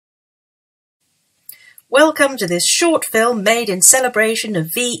Welcome to this short film made in celebration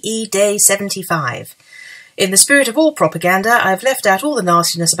of VE Day 75. In the spirit of all propaganda, I've left out all the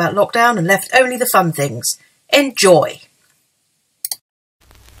nastiness about lockdown and left only the fun things. Enjoy!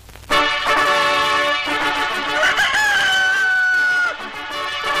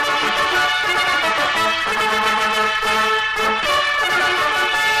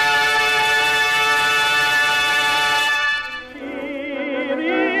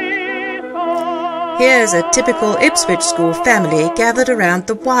 Here's a typical Ipswich School family gathered around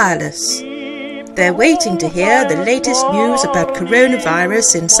the wireless. They're waiting to hear the latest news about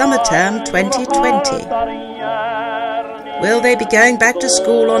coronavirus in summer term 2020. Will they be going back to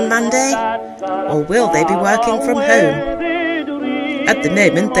school on Monday, or will they be working from home? At the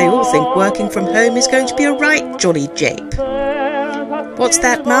moment, they all think working from home is going to be a right jolly jape. What's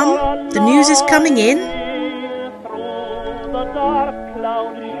that, Mum? The news is coming in?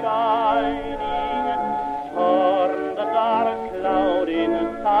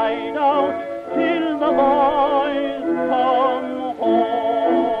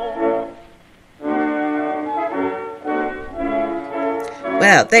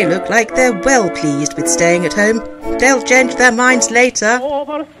 Well, they look like they're well pleased with staying at home. They'll change their minds later.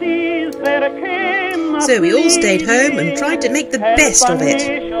 So we all stayed home and tried to make the best of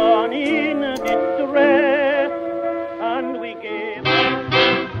it.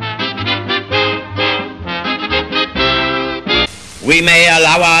 We may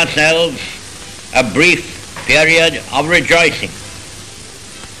allow ourselves a brief period of rejoicing.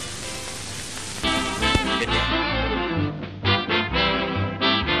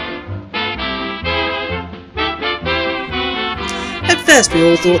 At first we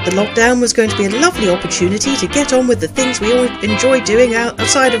all thought the lockdown was going to be a lovely opportunity to get on with the things we all enjoy doing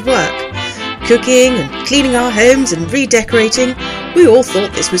outside of work. Cooking and cleaning our homes and redecorating. We all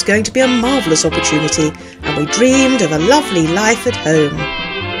thought this was going to be a marvellous opportunity, and we dreamed of a lovely life at home.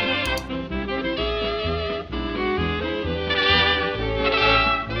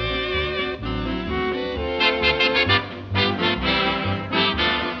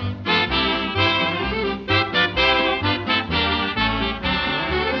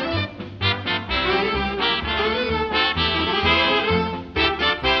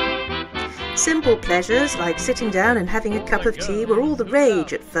 Simple pleasures like sitting down and having a cup of tea were all the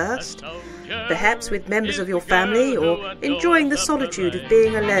rage at first. Perhaps with members of your family, or enjoying the solitude of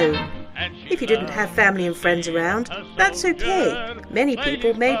being alone. If you didn't have family and friends around, that's okay. Many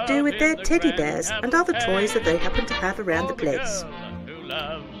people made do with their teddy bears and other toys that they happened to have around the place.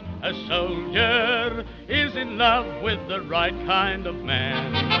 A soldier is in love with the right kind of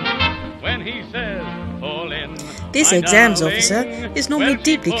man. When he says, fall in. This exams officer is normally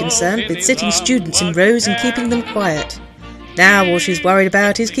deeply concerned with sitting students in rows and keeping them quiet. Now all she's worried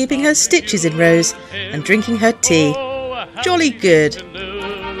about is keeping her stitches in rows and drinking her tea. Jolly good.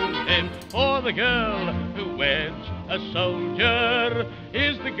 For the girl who weds a soldier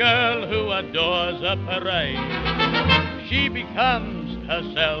is the girl who adores a parade. She becomes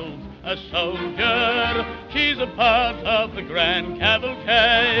herself a soldier. She's a part of the grand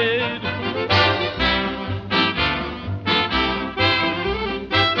cavalcade.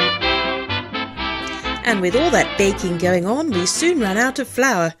 And with all that baking going on, we soon ran out of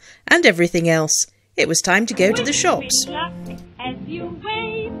flour and everything else. It was time to go to the shops. As you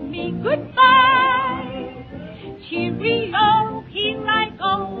wave me goodbye, cheerio, here I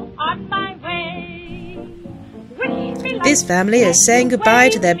go on my way. This family is saying goodbye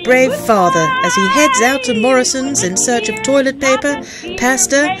to their brave father as he heads out to Morrison's in search of toilet paper,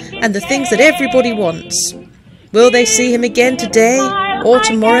 pasta, and the things that everybody wants. Will they see him again today, or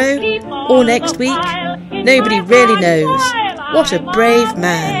tomorrow, or next week? Nobody really knows. What a brave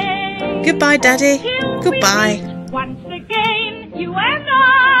man. Goodbye, Daddy. Goodbye. Once again, you and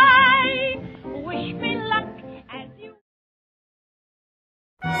I wish me luck as you.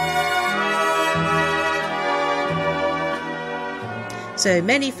 So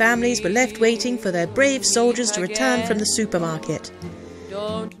many families were left waiting for their brave soldiers to return from the supermarket.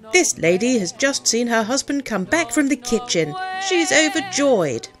 This lady has just seen her husband come back from the kitchen. She's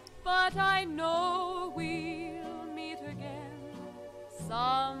overjoyed. But I know we'll meet again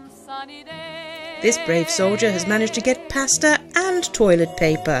some sunny day. This brave soldier has managed to get pasta and toilet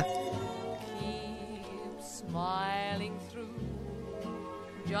paper. Keep smiling through,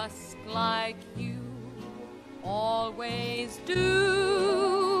 just like you always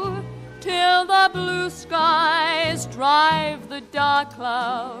do, till the blue skies drive the dark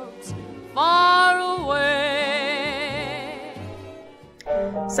clouds far away.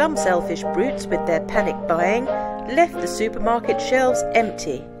 Some selfish brutes with their panic buying left the supermarket shelves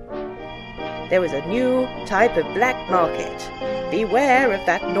empty. there was a new type of black market. Beware of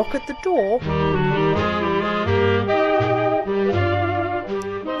that knock at the door.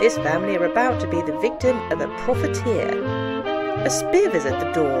 This family are about to be the victim of a profiteer. A spiv is at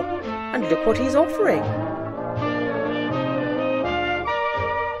the door, and look what he's offering.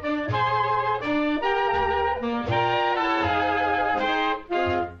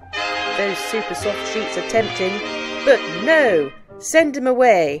 Those super soft sheets are tempting, but no! Send him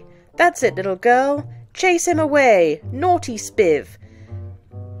away. That's it, little girl. Chase him away. Naughty spiv.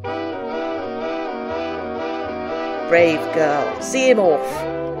 Brave girl. See him off.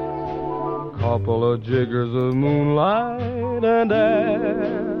 Couple of jiggers of moonlight and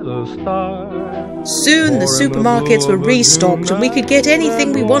add a star. Soon the supermarkets were restocked and we could get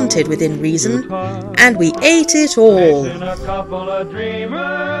anything we wanted within reason. And we ate it all. A couple of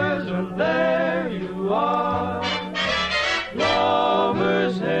dreamers and there you are.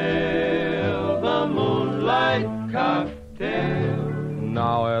 Lovers hail the moonlight cocktail.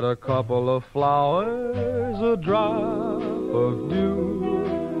 Now add a couple of flowers, a drop of dew.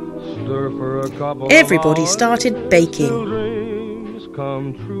 Stir for a couple. Everybody started baking. Dreams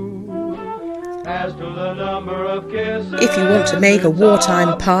come true. As to the number of kisses, If you want to make a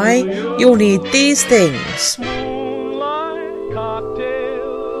wartime pie, you'll need these things. moonlight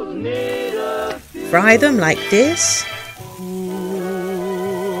cocktails need a Fry them like this,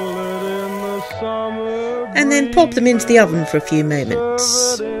 and then pop them into the oven for a few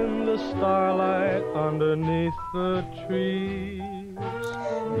moments. in the starlight underneath the trees.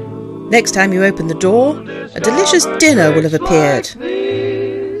 Next time you open the door, a delicious dinner will have appeared.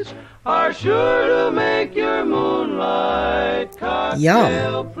 These are sure to make your moonlight cocktail.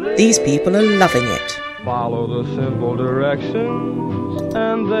 Yum! These people are loving it. Follow the simple directions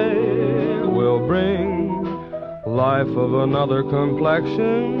and they will bring life of another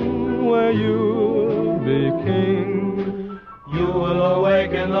complexion where you'll be king. You will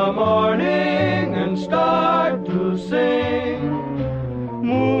awake in the morning and start to sing.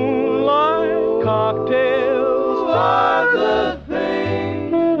 Moonlight cocktails are the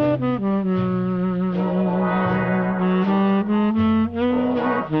thing.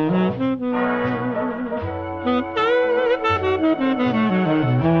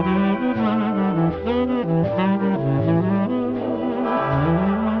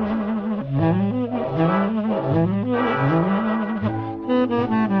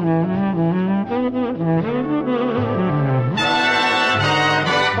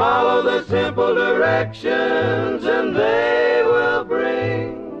 Follow the simple directions and they will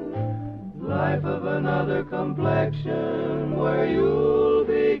bring life of another complexion where you'll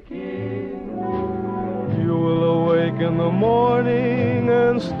be king. You will awake in the morning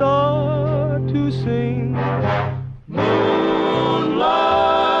and start to sing. Moonlight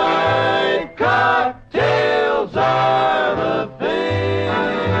cocktails are the thing.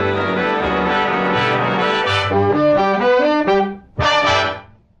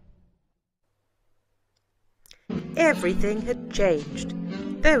 Everything had changed.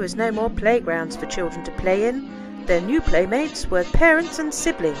 There was no more playgrounds for children to play in. Their new playmates were parents and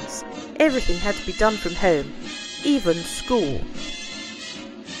siblings. Everything had to be done from home, even school.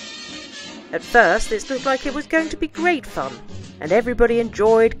 At first, this looked like it was going to be great fun, and everybody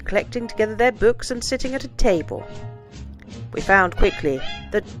enjoyed collecting together their books and sitting at a table. We found quickly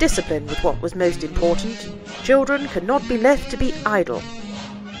that discipline was what was most important. Children could not be left to be idle.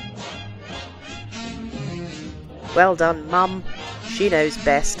 Well done, Mum. She knows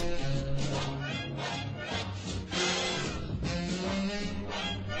best.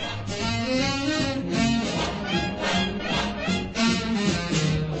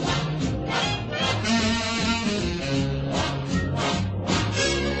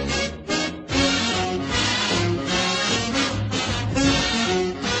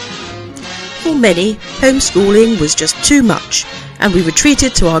 For many, homeschooling was just too much, and we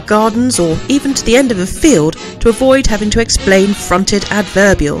retreated to our gardens or even to the end of a field to avoid having to explain fronted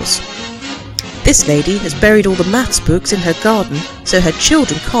adverbials. This lady has buried all the maths books in her garden, so her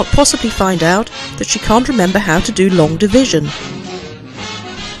children can't possibly find out that she can't remember how to do long division.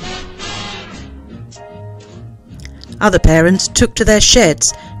 Other parents took to their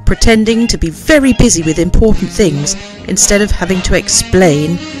sheds, pretending to be very busy with important things instead of having to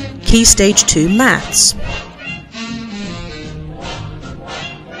explain Key Stage 2 maths.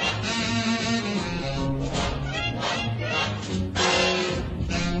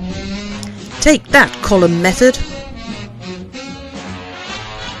 Take that, column method.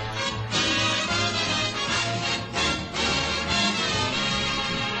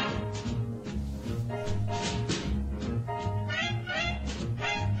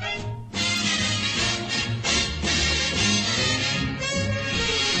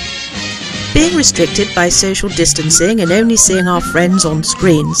 Being restricted by social distancing and only seeing our friends on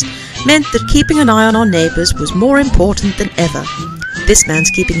screens meant that keeping an eye on our neighbours was more important than ever. This man's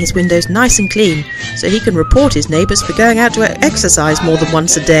keeping his windows nice and clean so he can report his neighbours for going out to exercise more than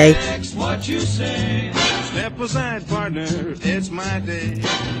once a day.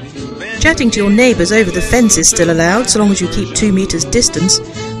 Chatting to your neighbours over the fence is still allowed so long as you keep 2 metres distance,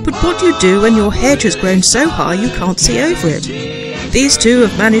 but what do you do when your hedge has grown so high you can't see over it? These two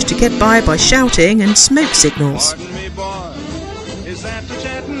have managed to get by shouting and smoke signals.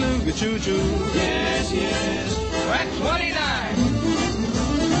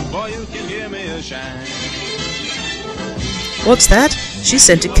 What's that? She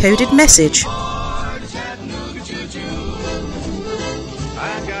sent a coded message.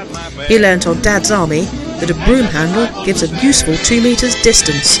 He learnt on Dad's army that a broom handle gives a useful 2 metres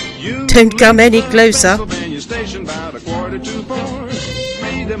distance. Don't come any closer.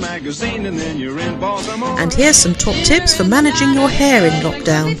 And here's some top tips for managing your hair in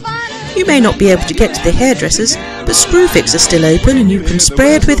lockdown. You may not be able to get to the hairdressers, but Screwfix are still open and you can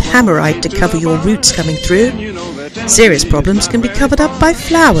spray it with Hammerite to cover your roots coming through. Serious problems can be covered up by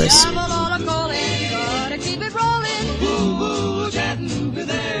flowers.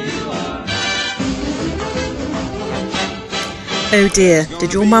 Oh dear,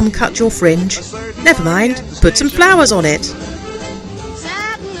 did your mum cut your fringe? Never mind, put some flowers on it.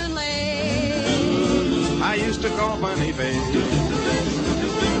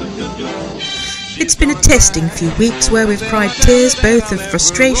 It's been a testing few weeks where we've cried tears both of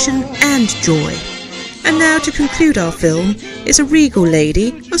frustration and joy. And now to conclude our film is a regal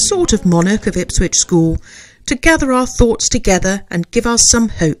lady, a sort of monarch of Ipswich School, to gather our thoughts together and give us some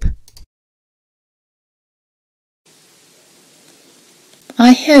hope.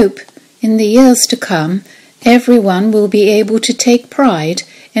 I hope in the years to come everyone will be able to take pride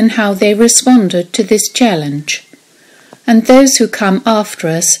in how they responded to this challenge. And those who come after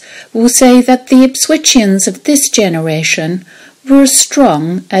us will say that the Ipswichians of this generation were as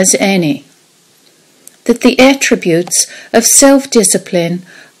strong as any. That the attributes of self-discipline,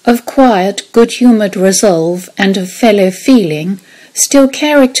 of quiet, good-humoured resolve and of fellow-feeling still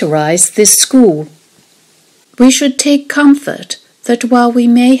characterise this school. We should take comfort that while we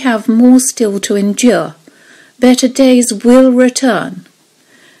may have more still to endure, better days will return.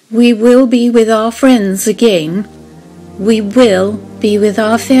 We will be with our friends again. We will be with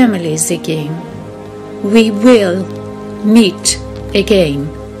our families again. We will meet again.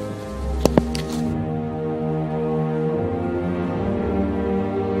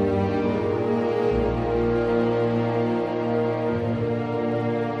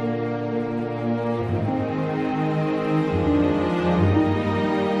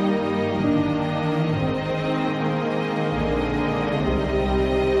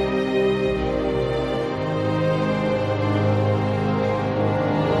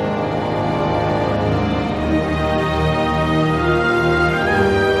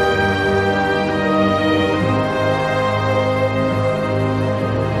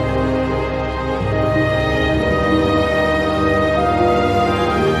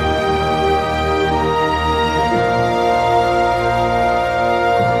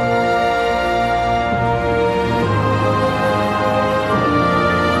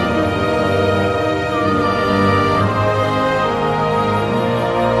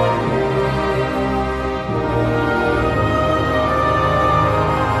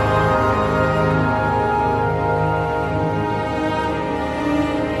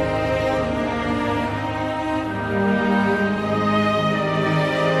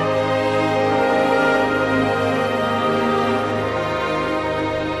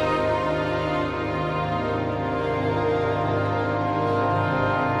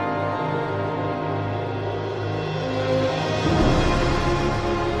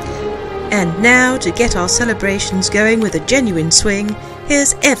 And now, to get our celebrations going with a genuine swing,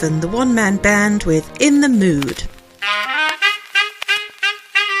 here's Evan, the one-man band with In the Mood.